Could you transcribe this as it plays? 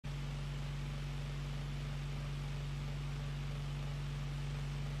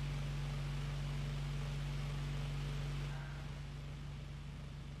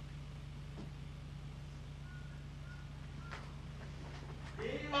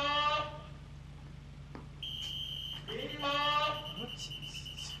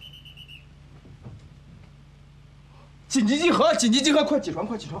紧急集合！紧急集合！快起床！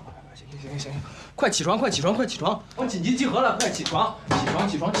快起床！行，快起床！快起床！快起床！我紧急集合了，快起床！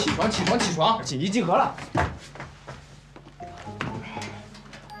起床！紧急集合了！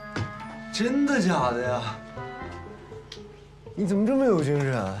真的假的呀？你怎么这么有精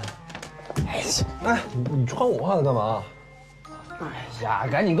神？哎，你穿我换的干嘛？哎呀，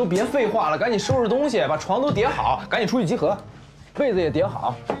赶紧都别废话了，赶紧收拾东西，把床都叠好，赶紧出去集合，被子也叠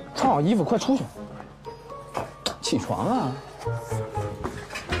好，穿好衣服，快出去！起床啊！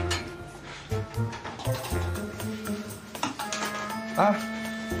哎，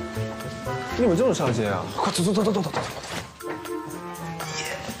你怎么这么上心啊？快走！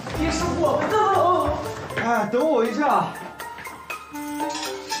也是我们的喽！哎，等我一下。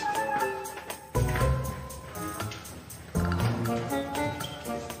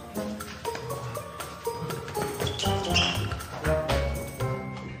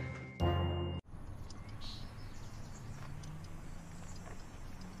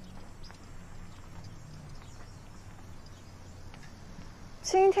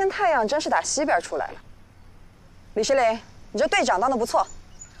今天太阳真是打西边出来了。李世林，你这队长当得不错，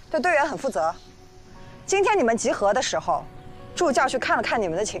对队员很负责。今天你们集合的时候，助教去看了看你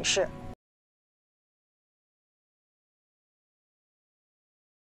们的寝室。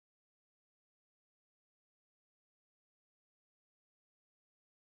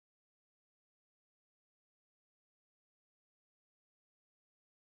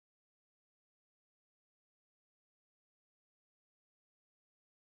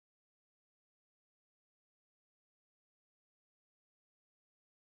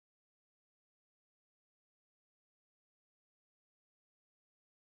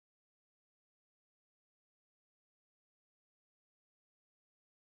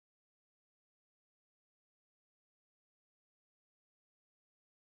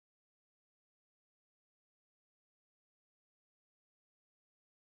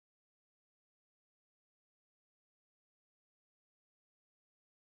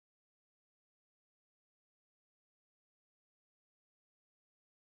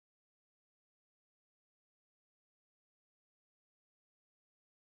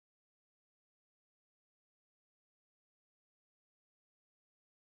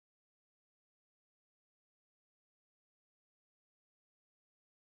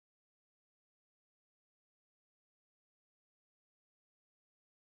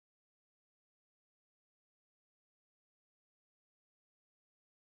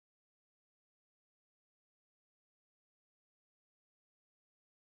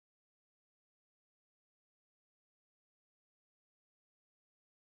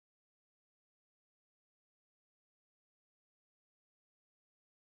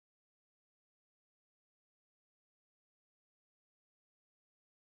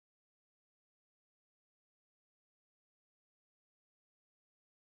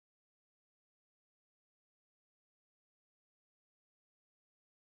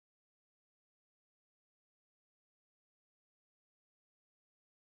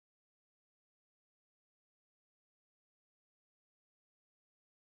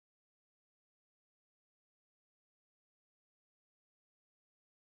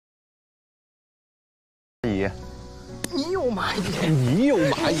阿姨，你有蚂蚁，你有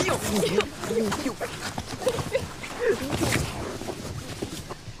蚂蚁，你有。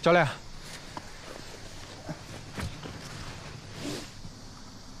教练，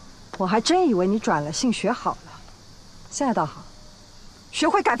我还真以为你转了性学好了，现在倒好，学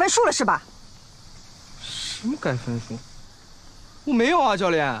会改分数了是吧？什么改分数？我没有啊，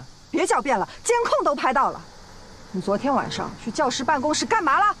教练。别狡辩了，监控都拍到了。你昨天晚上去教师办公室干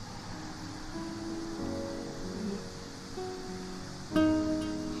嘛了？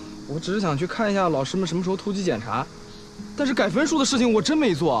我只是想去看一下老师们什么时候突击检查，但是改分数的事情我真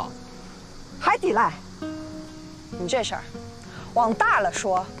没做。还抵赖？你这事儿，往大了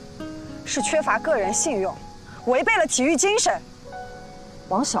说，是缺乏个人信用，违背了体育精神；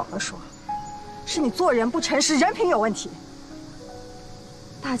往小了说，是你做人不诚实，人品有问题。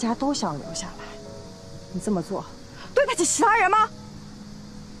大家都想留下来，你这么做，对得起其他人吗？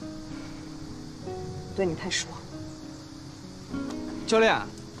对你太失望。教练，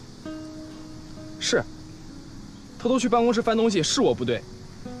是偷偷去办公室翻东西是我不对，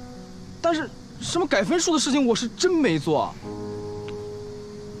但是什么改分数的事情我是真没做。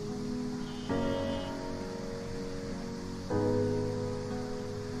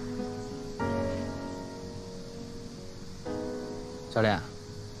教练，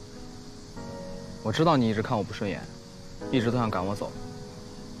我知道你一直看我不顺眼，一直都想赶我走。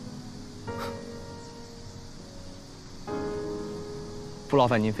不劳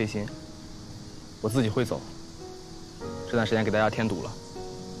烦您费心，我自己会走。这段时间给大家添堵了。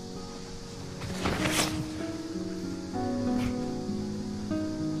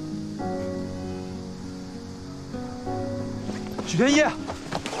许天一，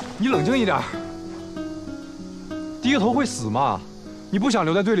你冷静一点。低个头会死吗？你不想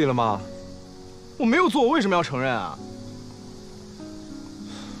留在队里了吗？我没有做，我为什么要承认啊？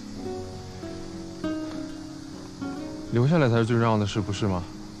留下来才是最重要的事，不是吗？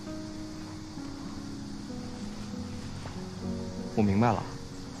我明白了，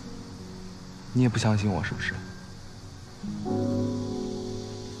你也不相信我，是不是？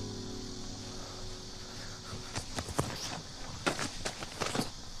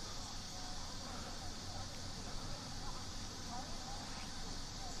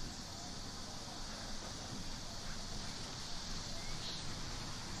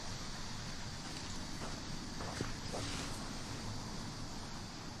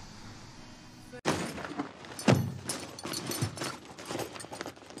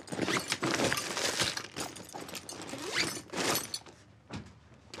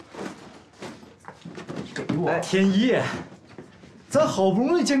哎，天一，咱好不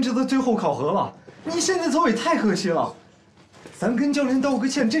容易坚持到最后考核了，你现在走也太可惜了。咱跟教练道个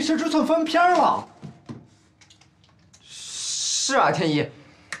歉，这事就算翻篇了。是啊，天一，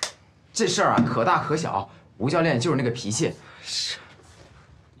这事儿啊可大可小，吴教练就是那个脾气。是。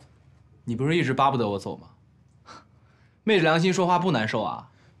你不是一直巴不得我走吗？昧着良心说话不难受啊？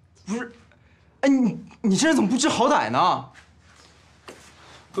不是，哎，你这人怎么不知好歹呢？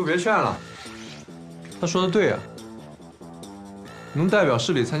都别劝了。他说的对啊，能代表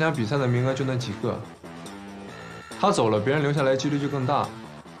市里参加比赛的名额就那几个，他走了，别人留下来几率就更大。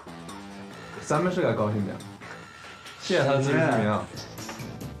咱们是该高兴点，谢谢他的自知之明。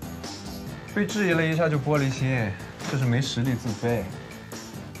被质疑了一下就玻璃心，这是没实力自卑。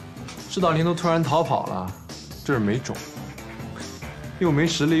指导灵都突然逃跑了，这是没种，又没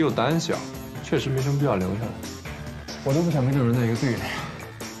实力又胆小，确实没什么必要留下来。我都不想跟这种人在一个队里。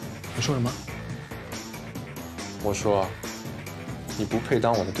你说什么？我说，你不配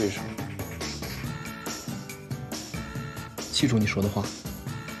当我的对手。记住你说的话，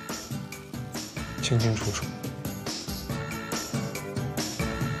清清楚楚。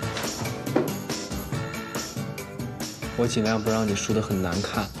我尽量不让你输得很难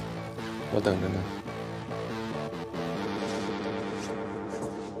看。我等着呢。